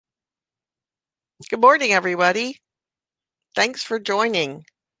Good morning, everybody. Thanks for joining.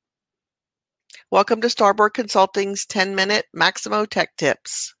 Welcome to Starboard Consulting's 10-minute Maximo Tech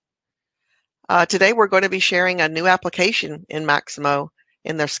Tips. Today we're going to be sharing a new application in Maximo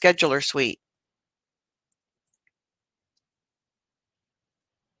in their Scheduler suite.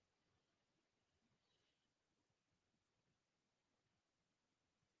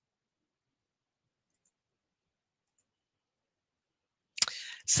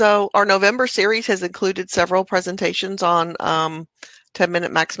 So our November series has included several presentations on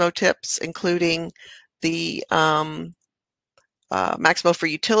 10-minute Maximo tips, including the Maximo for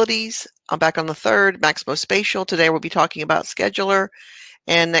Utilities. I'm back on the 3rd, Maximo Spatial. Today we'll be talking about Scheduler.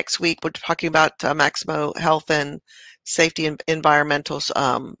 And next week, we're talking about Maximo Health and Safety and Environmental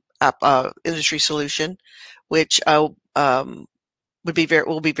Industry Solution, which will be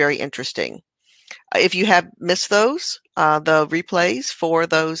very interesting. If you have missed those, the replays for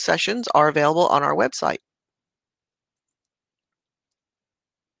those sessions are available on our website.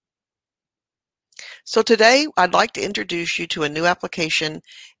 So today, I'd like to introduce you to a new application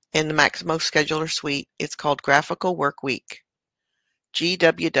in the Maximo Scheduler suite. It's called Graphical Work Week,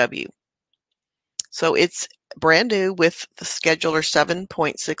 GWW. So it's brand new with the Scheduler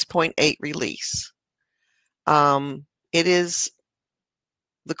 7.6.8 release. It is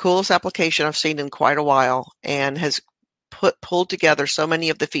the coolest application I've seen in quite a while and has pulled together so many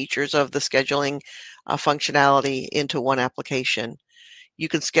of the features of the scheduling functionality into one application. You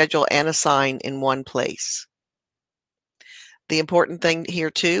can schedule and assign in one place. The important thing here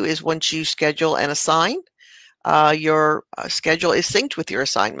too is once you schedule and assign, your schedule is synced with your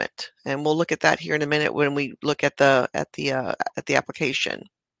assignment, and we'll look at that here in a minute when we look at the application.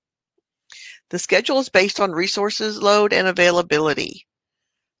 The schedule is based on resources load and availability.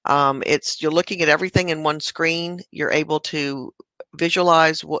 You're looking at everything in one screen. You're able to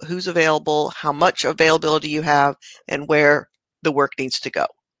visualize who's available, how much availability you have, and where the work needs to go.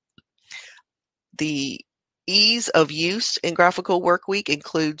 The ease of use in Graphical Work Week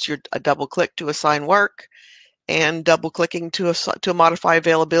includes a double click to assign work and double clicking to modify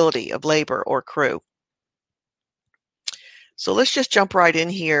availability of labor or crew. So let's just jump right in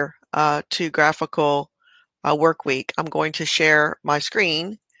here to Graphical Work Week. I'm going to share my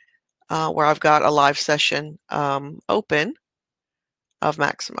screen where I've got a live session open of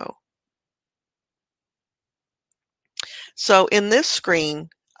Maximo. So in this screen,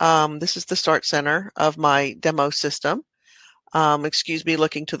 this is the Start Center of my demo system. Excuse me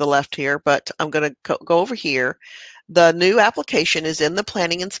looking to the left here, but I'm going to go over here. The new application is in the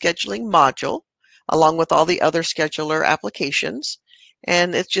Planning and Scheduling module, along with all the other scheduler applications,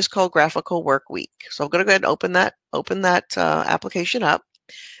 and it's just called Graphical Work Week. So I'm going to go ahead and open that application up.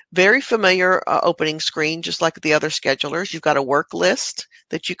 Very familiar opening screen, just like the other schedulers. You've got a work list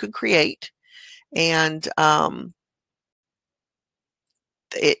that you can create, and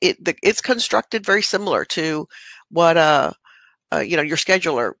it's constructed very similar to what your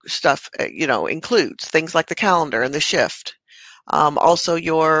scheduler stuff includes, things like the calendar and the shift. Also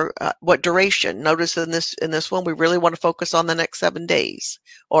your what duration. Notice in this one we really want to focus on the next 7 days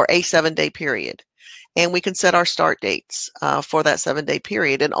or a 7-day period. And we can set our start dates for that 7-day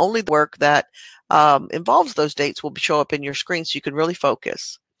period, and only the work that involves those dates will show up in your screen so you can really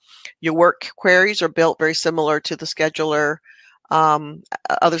focus. Your work queries are built very similar to the scheduler,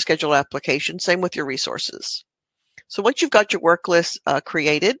 other scheduler applications, same with your resources. So once you've got your work list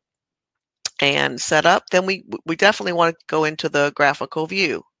created and set up, then we definitely want to go into the graphical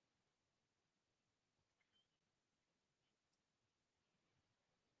view.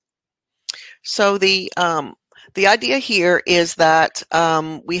 So the idea here is that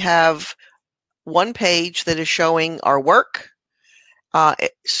we have one page that is showing our work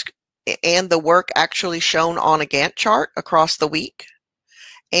and the work actually shown on a Gantt chart across the week.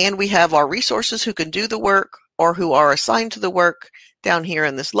 And we have our resources who can do the work or who are assigned to the work down here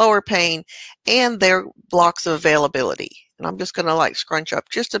in this lower pane, and their blocks of availability. And I'm just going to scrunch up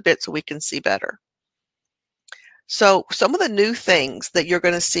just a bit so we can see better. So some of the new things that you're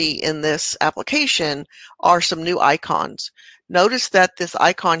going to see in this application are some new icons. Notice that this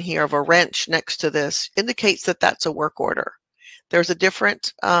icon here of a wrench next to this indicates that that's a work order. There's a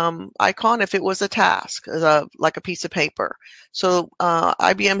different icon if it was a task, like a piece of paper. So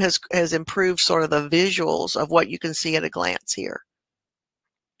IBM has improved sort of the visuals of what you can see at a glance here.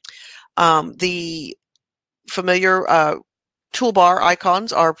 The familiar toolbar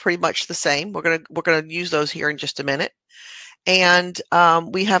icons are pretty much the same. We're gonna use those here in just a minute. And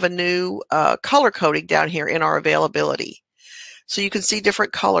we have a new color coding down here in our availability. So you can see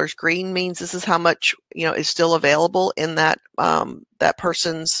different colors. Green means this is how much, is still available in that that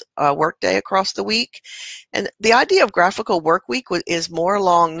person's workday across the week. And the idea of graphical work week is more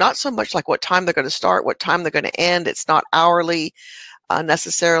along, not so much like what time they're going to start, what time they're going to end. It's not hourly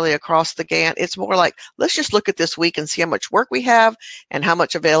necessarily across the Gantt. It's more like, let's just look at this week and see how much work we have and how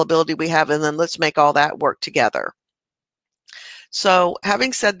much availability we have, and then let's make all that work together. So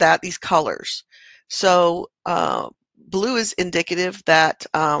having said that, these colors. So blue is indicative that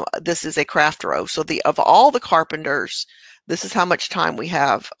this is a craft row. So of all the carpenters, this is how much time we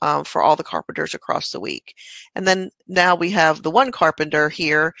have for all the carpenters across the week. And then now we have the one carpenter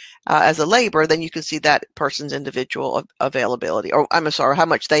here as a labor, then you can see that person's individual availability, or I'm sorry, how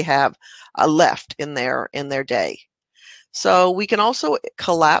much they have left in their day. So we can also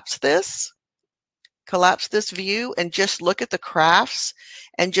collapse this view and just look at the crafts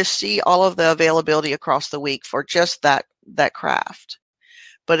and just see all of the availability across the week for just that craft.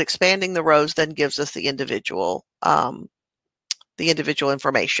 But expanding the rows then gives us the individual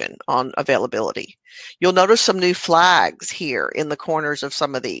information on availability. You'll notice some new flags here in the corners of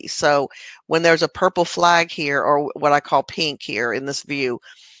some of these. So when there's a purple flag here, or what I call pink here in this view,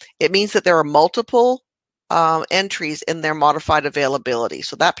 it means that there are multiple entries in their modified availability.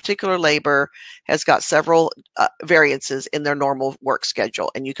 So that particular labor has got several variances in their normal work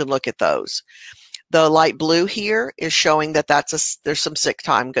schedule, and you can look at those. The light blue here is showing that there's some sick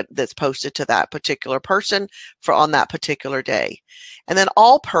time that's posted to that particular person on that particular day. And then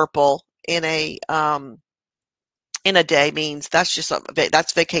all purple in a day means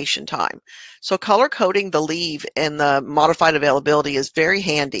that's vacation time. So color coding the leave and the modified availability is very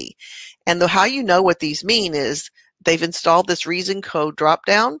handy. And how you know what these mean is they've installed this reason code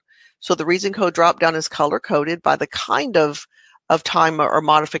dropdown. So the reason code dropdown is color coded by the kind of time or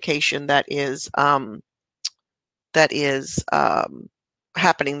modification that is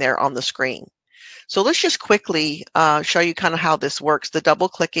happening there on the screen. So let's just quickly show you kind of how this works. The double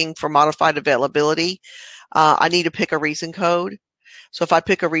clicking for modified availability, I need to pick a reason code. So if I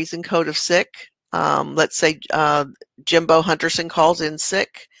pick a reason code of sick, let's say Jimbo Hunterson calls in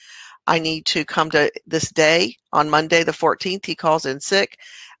sick. I need to come to this day on Monday the 14th. He calls in sick.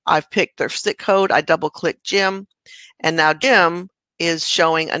 I've picked their sick code. I double click Jim, and now Jim is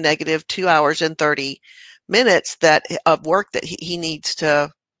showing a negative 2 hours and 30 minutes of work that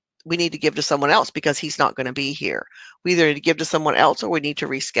we need to give to someone else because he's not going to be here. We either need to give to someone else or we need to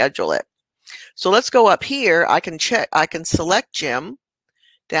reschedule it. So let's go up here. I can select Jim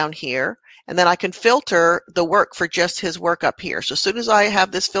down here, and then I can filter the work for just his work up here. So as soon as I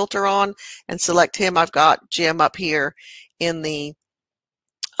have this filter on and select him, I've got Jim up here in the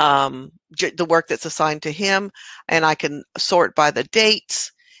work that's assigned to him, and I can sort by the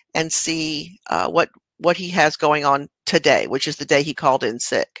dates and see what he has going on today, which is the day he called in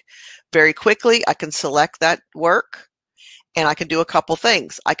sick. Very quickly, I can select that work, and I can do a couple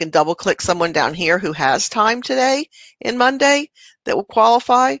things. I can double click someone down here who has time today in Monday that will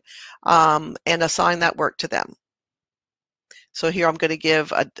qualify, and assign that work to them. So here I'm going to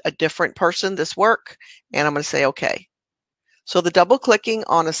give a different person this work, and I'm going to say okay. So the double clicking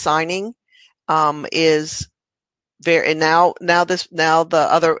on assigning is very, and now the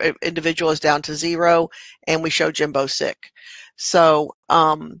other individual is down to 0, and we show Jimbo sick. So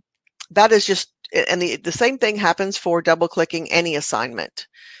that is just, and the same thing happens for double clicking any assignment.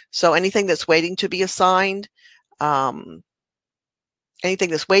 So anything that's waiting to be assigned, is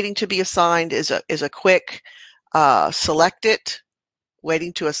a quick select it,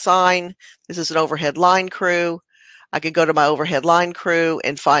 waiting to assign. This is an overhead line crew. I can go to my overhead line crew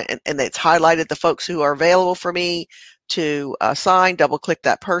and find, and it's highlighted the folks who are available for me to assign, double click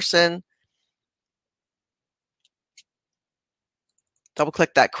that person, double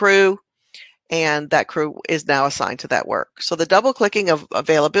click that crew, and that crew is now assigned to that work. So the double clicking of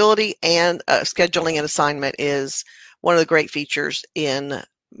availability and scheduling an assignment is one of the great features in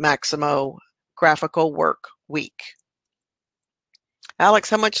Maximo Graphical Work Week. Alex,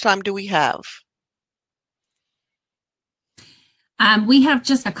 how much time do we have? We have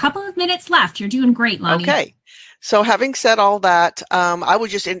just a couple of minutes left. You're doing great, Lani. Okay. So having said all that, I would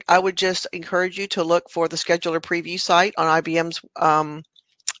just encourage you to look for the scheduler preview site on IBM's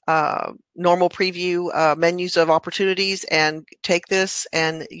normal preview menus of opportunities, and take this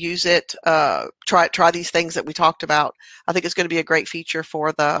and use it. Try these things that we talked about. I think it's going to be a great feature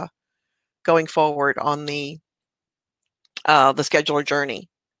for the going forward on the scheduler journey.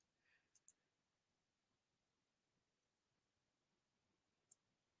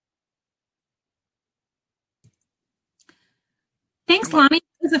 Thanks, Lani. It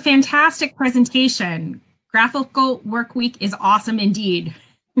was a fantastic presentation. Graphical Work Week is awesome indeed.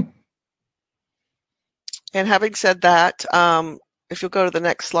 And having said that, if you'll go to the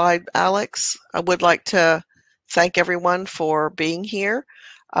next slide, Alex, I would like to thank everyone for being here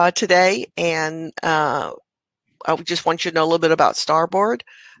today. And I just want you to know a little bit about Starboard.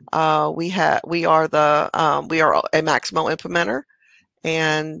 We are a Maximo implementer,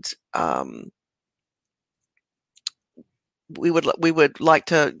 and we would like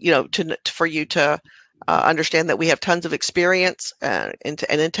to, for you to understand that we have tons of experience and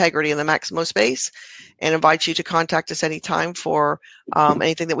integrity in the Maximo space, and invite you to contact us anytime for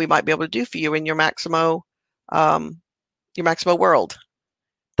anything that we might be able to do for you in your Maximo world.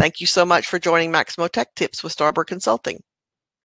 Thank you so much for joining Maximo Tech Tips with Starboard Consulting.